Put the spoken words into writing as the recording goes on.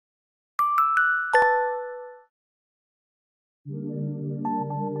The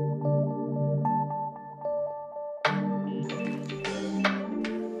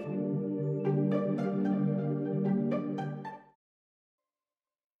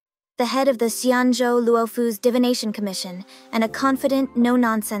head of the Xianzhou Luofu's divination commission, and a confident,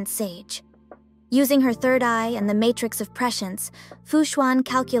 no-nonsense sage. Using her third eye and the matrix of prescience, Fu Xuan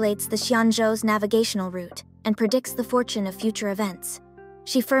calculates the Xianzhou's navigational route and predicts the fortune of future events.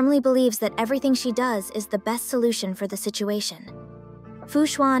 She firmly believes that everything she does is the best solution for the situation. Fu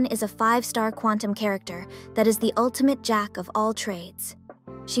Xuan is a 5-star quantum character that is the ultimate jack of all trades.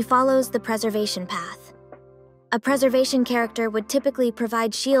 She follows the preservation path. A preservation character would typically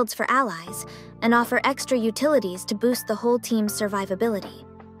provide shields for allies and offer extra utilities to boost the whole team's survivability.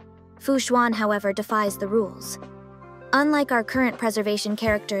 Fu Xuan, however, defies the rules. Unlike our current preservation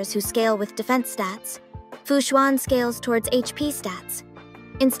characters who scale with defense stats, Fu Xuan scales towards HP stats.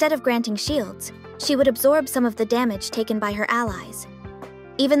 Instead of granting shields, she would absorb some of the damage taken by her allies.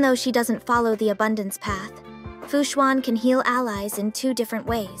 Even though she doesn't follow the abundance path, Fu Xuan can heal allies in 2 different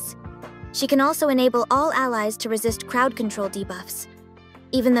ways. She can also enable all allies to resist crowd control debuffs.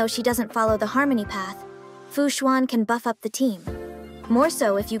 Even though she doesn't follow the harmony path, Fu Xuan can buff up the team. More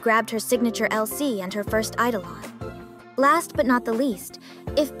so if you grabbed her signature LC and her first Eidolon. Last but not the least,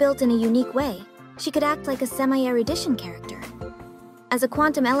 if built in a unique way, she could act like a semi-erudition character. As a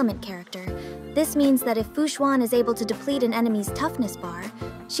quantum element character, this means that if Fu Xuan is able to deplete an enemy's toughness bar,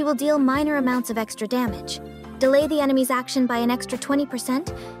 she will deal minor amounts of extra damage, delay the enemy's action by an extra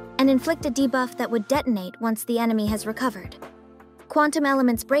 20%, and inflict a debuff that would detonate once the enemy has recovered. Quantum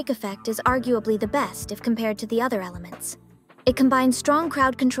Element's break effect is arguably the best if compared to the other elements. It combines strong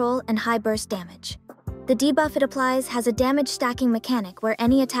crowd control and high burst damage. The debuff it applies has a damage stacking mechanic where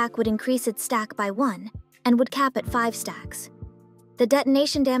any attack would increase its stack by 1 and would cap at 5 stacks. The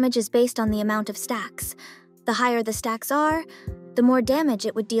detonation damage is based on the amount of stacks. The higher the stacks are, the more damage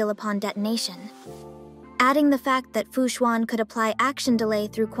it would deal upon detonation. Adding the fact that Fu Xuan could apply action delay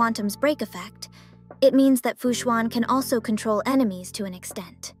through Quantum's break effect, it means that Fu Xuan can also control enemies to an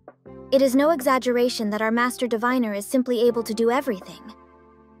extent. It is no exaggeration that our Master Diviner is simply able to do everything.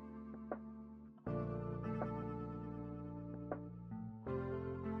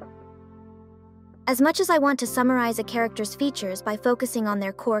 As much as I want to summarize a character's features by focusing on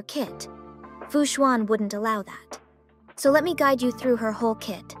their core kit, Fu Xuan wouldn't allow that. So let me guide you through her whole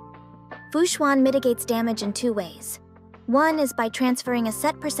kit. Fu Xuan mitigates damage in 2 ways. One is by transferring a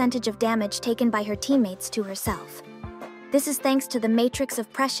set percentage of damage taken by her teammates to herself. This is thanks to the Matrix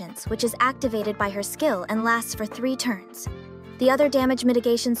of Prescience, which is activated by her skill and lasts for 3 turns. The other damage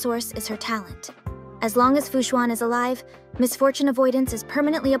mitigation source is her talent. As long as Fu Xuan is alive, misfortune avoidance is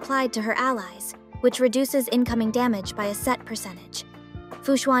permanently applied to her allies, which reduces incoming damage by a set percentage.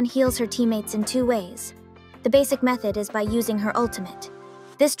 Fu Xuan heals her teammates in 2 ways. The basic method is by using her ultimate.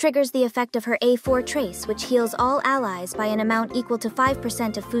 This triggers the effect of her A4 trace, which heals all allies by an amount equal to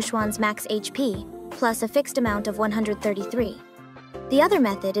 5% of Fu Xuan's max HP, plus a fixed amount of 133. The other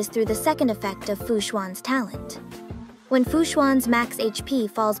method is through the second effect of Fu Xuan's talent. When Fu Xuan's max HP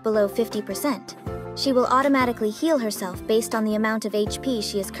falls below 50%, she will automatically heal herself based on the amount of HP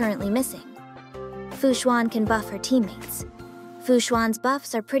she is currently missing. Fu Xuan can buff her teammates. Fu Xuan's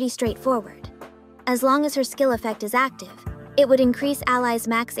buffs are pretty straightforward. As long as her skill effect is active, it would increase allies'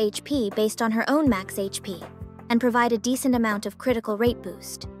 max HP based on her own max HP, and provide a decent amount of critical rate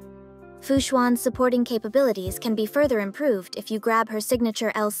boost. Fu Xuan's supporting capabilities can be further improved if you grab her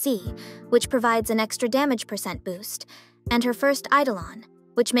signature LC, which provides an extra damage % boost, and her first Eidolon,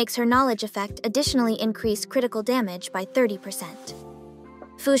 which makes her knowledge effect additionally increase critical damage by 30%.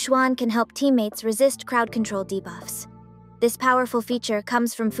 Fu Xuan can help teammates resist crowd control debuffs. This powerful feature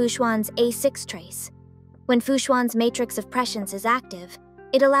comes from Fu Xuan's A6 trace. When Fu Xuan's Matrix of Prescience is active,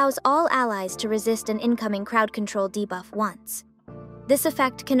 it allows all allies to resist an incoming crowd control debuff once. This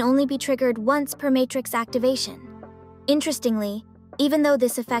effect can only be triggered once per Matrix activation. Interestingly, even though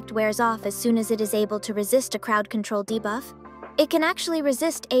this effect wears off as soon as it is able to resist a crowd control debuff, it can actually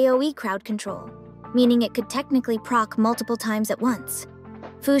resist AoE crowd control, meaning it could technically proc multiple times at once.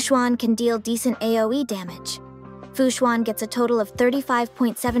 Fu Xuan can deal decent AoE damage. Fu Xuan gets a total of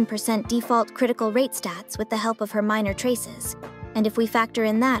 35.7% default critical rate stats with the help of her minor traces, and if we factor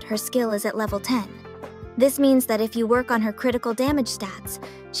in that, her skill is at level 10. This means that if you work on her critical damage stats,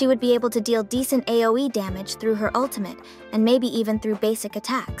 she would be able to deal decent AoE damage through her ultimate, and maybe even through basic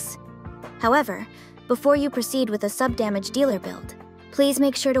attacks. However, before you proceed with a sub-damage dealer build, please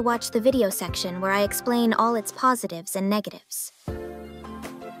make sure to watch the video section where I explain all its positives and negatives.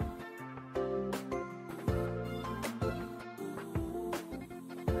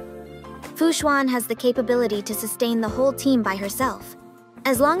 Fu Xuan has the capability to sustain the whole team by herself.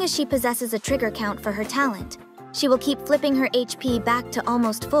 As long as she possesses a trigger count for her talent, she will keep flipping her HP back to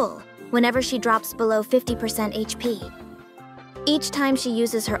almost full whenever she drops below 50% HP. Each time she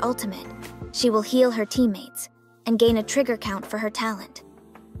uses her ultimate, she will heal her teammates and gain a trigger count for her talent.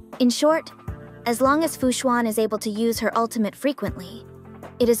 In short, as long as Fu Xuan is able to use her ultimate frequently,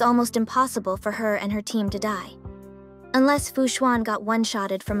 it is almost impossible for her and her team to die. Unless Fu Xuan got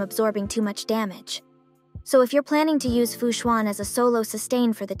one-shotted from absorbing too much damage. So if you're planning to use Fu Xuan as a solo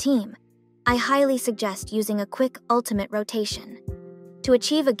sustain for the team, I highly suggest using a quick ultimate rotation. To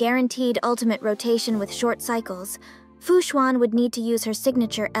achieve a guaranteed ultimate rotation with short cycles, Fu Xuan would need to use her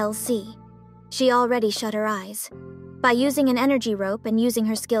signature LC. She already shut her eyes. By using an energy rope and using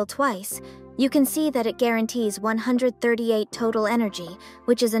her skill twice, you can see that it guarantees 138 total energy,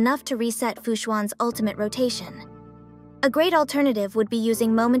 which is enough to reset Fu Xuan's ultimate rotation. A great alternative would be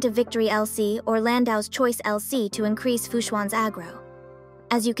using Moment of Victory LC or Landau's Choice LC to increase Fu Xuan's aggro.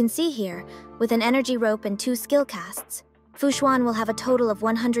 As you can see here, with an energy rope and 2 skill casts, Fu Xuan will have a total of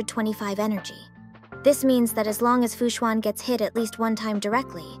 125 energy. This means that as long as Fu Xuan gets hit at least one time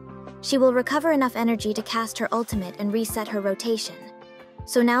directly, she will recover enough energy to cast her ultimate and reset her rotation.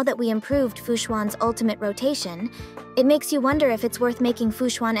 So now that we improved Fu Xuan's ultimate rotation, it makes you wonder if it's worth making Fu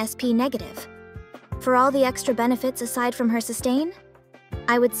Xuan SP negative. For all the extra benefits aside from her sustain,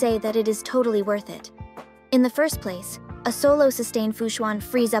 I would say that it is totally worth it. In the first place, a solo sustain Fu Xuan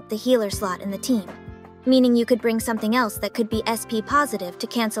frees up the healer slot in the team, meaning you could bring something else that could be SP positive to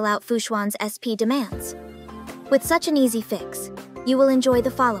cancel out Fu Xuan's SP demands. With such an easy fix, you will enjoy the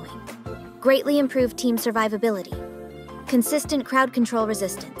following: greatly improved team survivability, consistent crowd control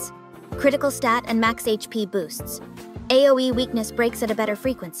resistance, critical stat and max HP boosts, AoE weakness breaks at a better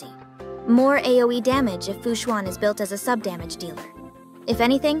frequency, more AoE damage if Fu Xuan is built as a sub-damage dealer. If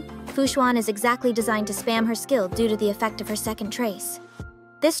anything, Fu Xuan is exactly designed to spam her skill due to the effect of her second trace.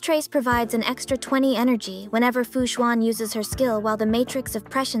 This trace provides an extra 20 energy whenever Fu Xuan uses her skill while the Matrix of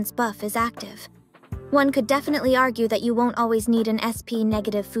Prescience buff is active. One could definitely argue that you won't always need an SP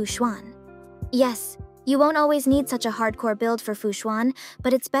negative Fu Xuan. Yes, you won't always need such a hardcore build for Fu Xuan,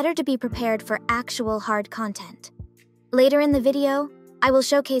 but it's better to be prepared for actual hard content. Later in the video, I will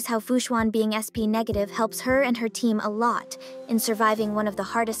showcase how Fu Xuan being SP negative helps her and her team a lot in surviving one of the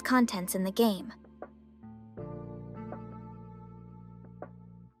hardest contents in the game.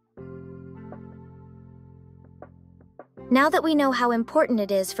 Now that we know how important it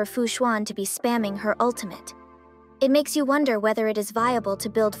is for Fu Xuan to be spamming her ultimate, it makes you wonder whether it is viable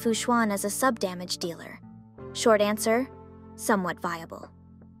to build Fu Xuan as a sub-damage dealer. Short answer, somewhat viable.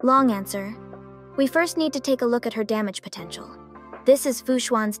 Long answer, we first need to take a look at her damage potential. This is Fu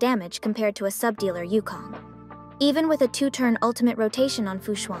Xuan's damage compared to a sub-dealer Yukong. Even with a 2-turn ultimate rotation on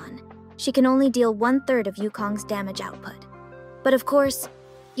Fu Xuan, she can only deal 1/3 of Yukong's damage output. But of course,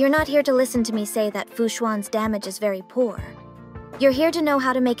 you're not here to listen to me say that Fu Xuan's damage is very poor. You're here to know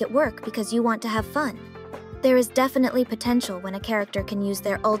how to make it work because you want to have fun. There is definitely potential when a character can use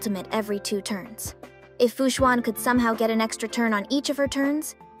their ultimate every 2 turns. If Fu Xuan could somehow get an extra turn on each of her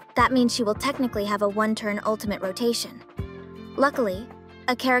turns, that means she will technically have a 1-turn ultimate rotation. Luckily,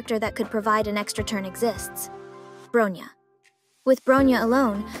 a character that could provide an extra turn exists: Bronya. With Bronya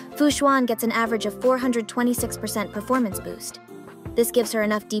alone, Fu Xuan gets an average of 426% performance boost. This gives her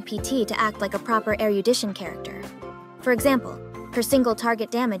enough DPT to act like a proper erudition character. For example, her single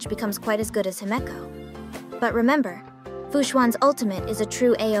target damage becomes quite as good as Himeko. But remember, Fu Xuan's ultimate is a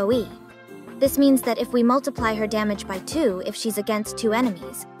true AoE. This means that if we multiply her damage by 2 if she's against 2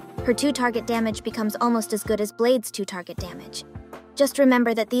 enemies, her 2 target damage becomes almost as good as Blade's 2 target damage. Just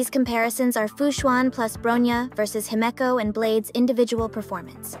remember that these comparisons are Fu Xuan plus Bronya versus Himeko and Blade's individual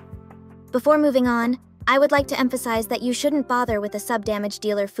performance. Before moving on, I would like to emphasize that you shouldn't bother with a sub-damage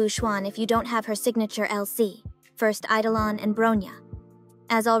dealer Fu Xuan if you don't have her signature LC, first Eidolon and Bronya.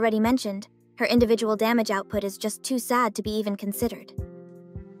 As already mentioned, her individual damage output is just too sad to be even considered.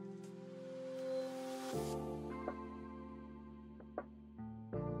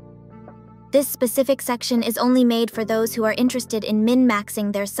 This specific section is only made for those who are interested in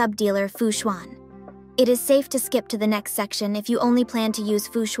min-maxing their sub-dealer Fu Xuan. It is safe to skip to the next section if you only plan to use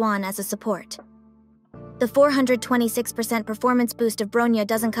Fu Xuan as a support. The 426% performance boost of Bronya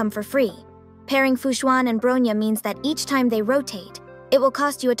doesn't come for free. Pairing Fu Xuan and Bronya means that each time they rotate, it will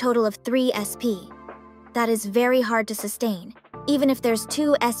cost you a total of 3 SP. That is very hard to sustain, even if there's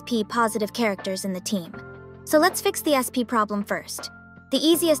 2 SP positive characters in the team. So let's fix the SP problem first. The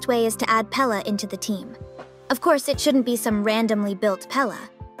easiest way is to add Pella into the team. Of course, it shouldn't be some randomly built Pella.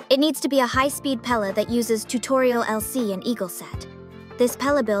 It needs to be a high-speed Pella that uses Tutorial LC and Eagle Set. This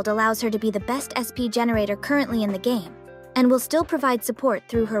Pella build allows her to be the best SP generator currently in the game, and will still provide support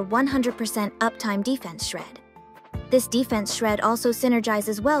through her 100% uptime defense shred. This defense shred also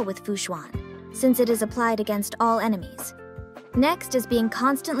synergizes well with Fu Xuan, since it is applied against all enemies. Next is being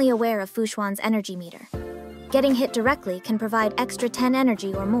constantly aware of Fu Xuan's energy meter. Getting hit directly can provide extra 10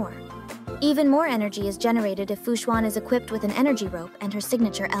 energy or more. Even more energy is generated if Fu Xuan is equipped with an energy rope and her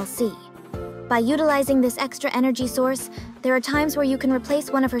signature LC. By utilizing this extra energy source, there are times where you can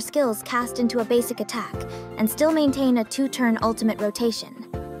replace one of her skills cast into a basic attack and still maintain a 2-turn ultimate rotation.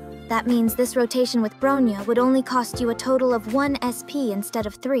 That means this rotation with Bronya would only cost you a total of 1 SP instead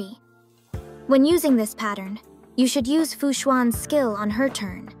of 3. When using this pattern, you should use Fu Xuan's skill on her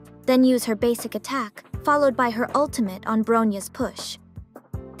turn, then use her basic attack, followed by her ultimate on Bronya's push.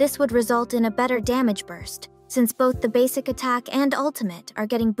 This would result in a better damage burst, since both the basic attack and ultimate are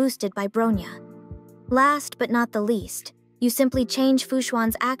getting boosted by Bronya. Last but not the least, you simply change Fu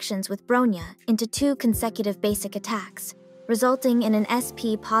Xuan's actions with Bronya into 2 consecutive basic attacks, resulting in an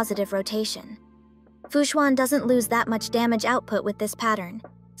SP positive rotation. Fu Xuan doesn't lose that much damage output with this pattern,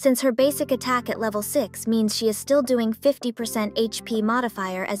 since her basic attack at level 6 means she is still doing 50% HP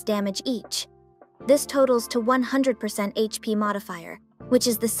modifier as damage each. This totals to 100% HP modifier, which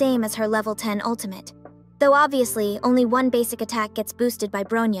is the same as her level 10 ultimate, though obviously only 1 basic attack gets boosted by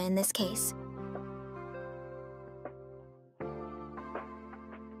Bronya in this case.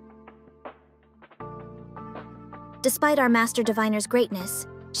 Despite our Master Diviner's greatness,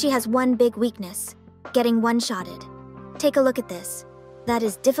 she has one big weakness: getting one-shotted. Take a look at this. That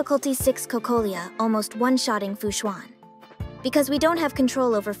is difficulty 6 Cocolia almost one-shotting Fu Xuan. Because we don't have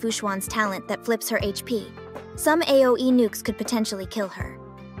control over Fu Xuan's talent that flips her HP, some AoE nukes could potentially kill her.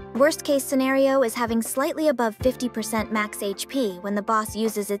 Worst case scenario is having slightly above 50% max HP when the boss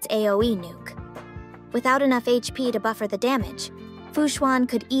uses its AoE nuke. Without enough HP to buffer the damage, Fu Xuan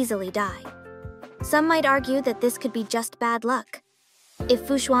could easily die. Some might argue that this could be just bad luck. If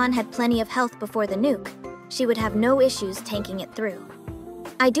Fu Xuan had plenty of health before the nuke, she would have no issues tanking it through.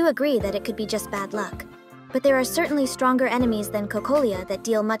 I do agree that it could be just bad luck, but there are certainly stronger enemies than Cocolia that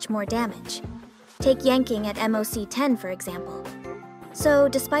deal much more damage. Take yanking at MOC 10 for example. So,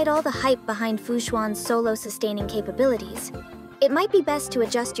 despite all the hype behind Fu Xuan's solo sustaining capabilities, it might be best to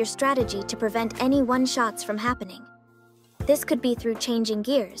adjust your strategy to prevent any one-shots from happening. This could be through changing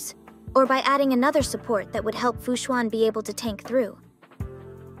gears, or by adding another support that would help Fu Xuan be able to tank through.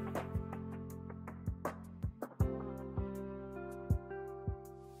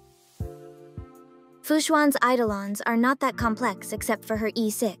 Fu Xuan's Eidolons are not that complex except for her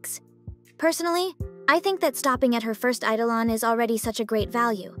E6. Personally, I think that stopping at her first Eidolon is already such a great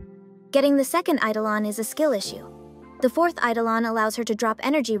value. Getting the second Eidolon is a skill issue. The fourth Eidolon allows her to drop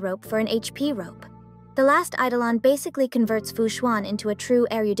energy rope for an HP rope. The last Eidolon basically converts Fu Xuan into a true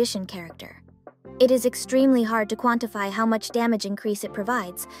erudition character. It is extremely hard to quantify how much damage increase it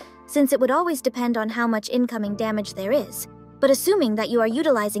provides, since it would always depend on how much incoming damage there is, but assuming that you are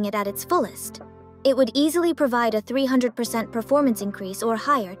utilizing it at its fullest, it would easily provide a 300% performance increase or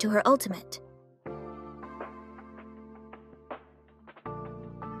higher to her ultimate.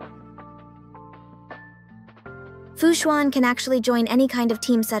 Fu Xuan can actually join any kind of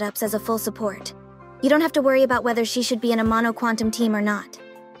team setups as a full support. You don't have to worry about whether she should be in a mono-quantum team or not.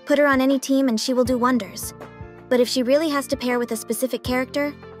 Put her on any team and she will do wonders. But if she really has to pair with a specific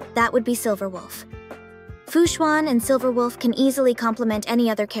character, that would be Silverwolf. Fu Xuan and Silverwolf can easily complement any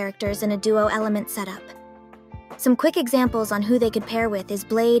other characters in a duo element setup. Some quick examples on who they could pair with is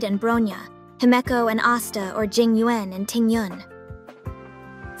Blade and Bronya, Himeko and Asta, or Jing Yuan and Ting Yun.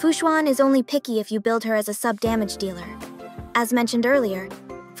 Fu Xuan is only picky if you build her as a sub-damage dealer. As mentioned earlier,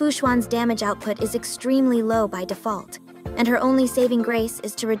 Fu Xuan's damage output is extremely low by default, and her only saving grace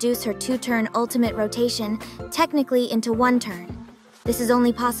is to reduce her 2-turn ultimate rotation technically into 1 turn. This is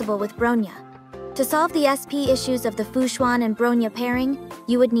only possible with Bronya. To solve the SP issues of the Fu Xuan and Bronya pairing,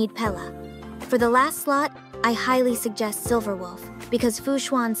 you would need Pella. For the last slot, I highly suggest Silverwolf, because Fu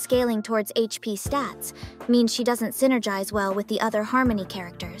Xuan's scaling towards HP stats means she doesn't synergize well with the other Harmony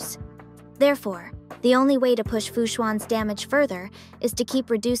characters. Therefore, the only way to push Fu Xuan's damage further is to keep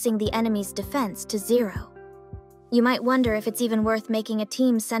reducing the enemy's defense to 0. You might wonder if it's even worth making a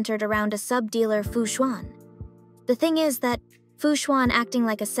team centered around a sub-dealer Fu Xuan. The thing is that Fu Xuan acting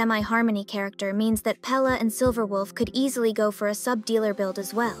like a semi-Harmony character means that Pella and Silverwolf could easily go for a sub-dealer build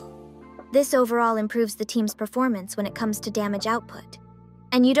as well. This overall improves the team's performance when it comes to damage output.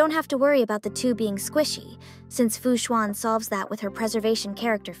 And you don't have to worry about the two being squishy, since Fu Xuan solves that with her preservation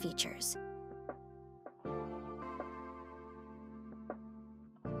character features.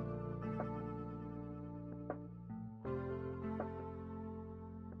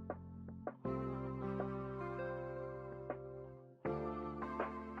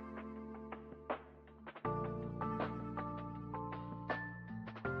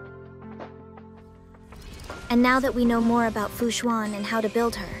 And now that we know more about Xuan and how to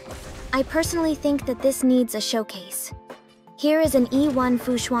build her, I personally think that this needs a showcase. Here is an E1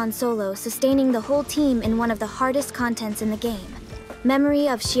 Xuan solo sustaining the whole team in one of the hardest contents in the game, Memory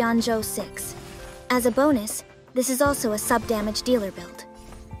of Xuan 6. As a bonus, this is also a sub-damage dealer build.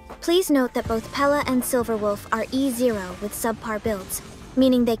 Please note that both Pella and Silverwolf are E0 with subpar builds,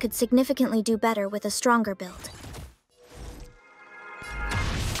 meaning they could significantly do better with a stronger build.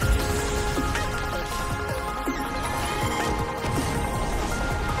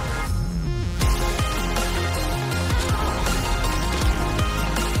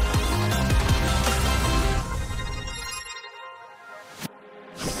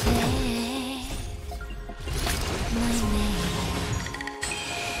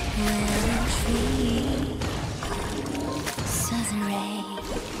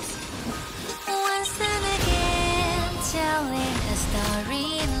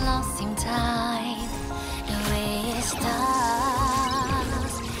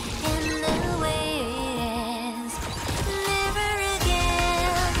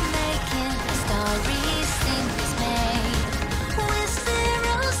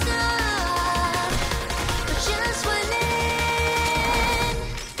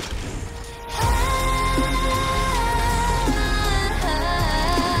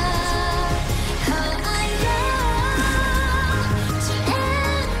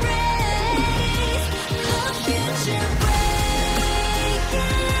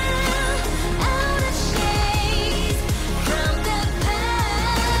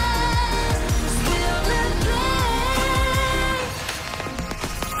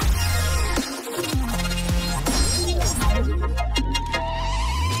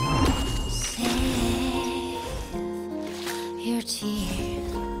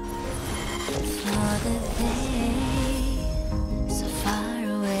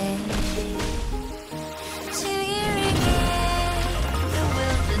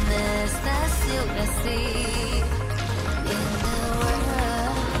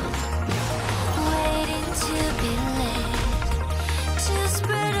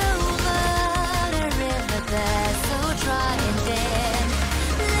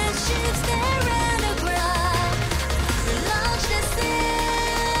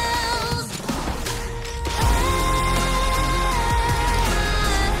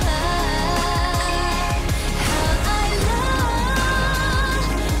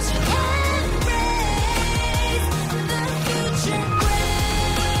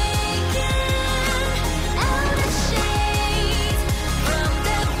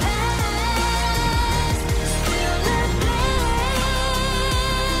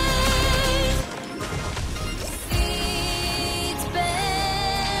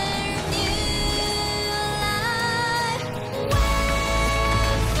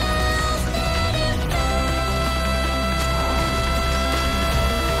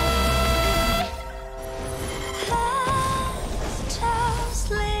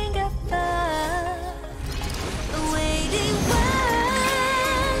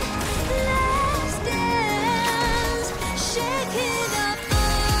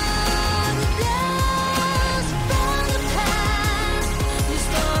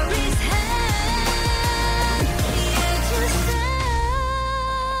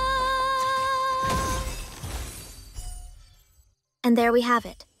 And there we have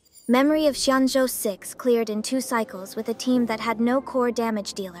it. Memory of Xuan 6 cleared in 2 cycles with a team that had no core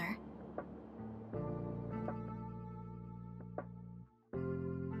damage dealer.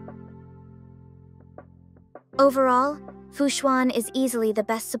 Overall, Xuan is easily the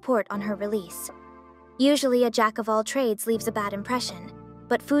best support on her release. Usually a jack of all trades leaves a bad impression,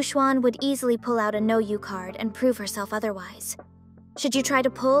 but Xuan would easily pull out a no-you card and prove herself otherwise. Should you try to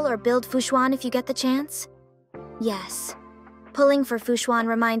pull or build Xuan if you get the chance? Yes. Pulling for Xuan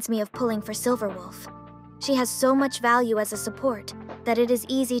reminds me of pulling for Silverwolf. She has so much value as a support that it is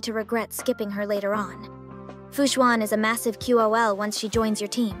easy to regret skipping her later on. Xuan is a massive QOL once she joins your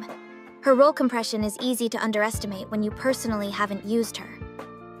team. Her role compression is easy to underestimate when you personally haven't used her.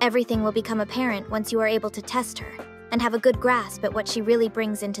 Everything will become apparent once you are able to test her and have a good grasp at what she really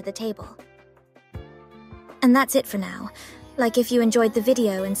brings into the table. And that's it for now. Like if you enjoyed the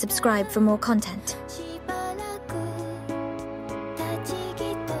video and subscribe for more content.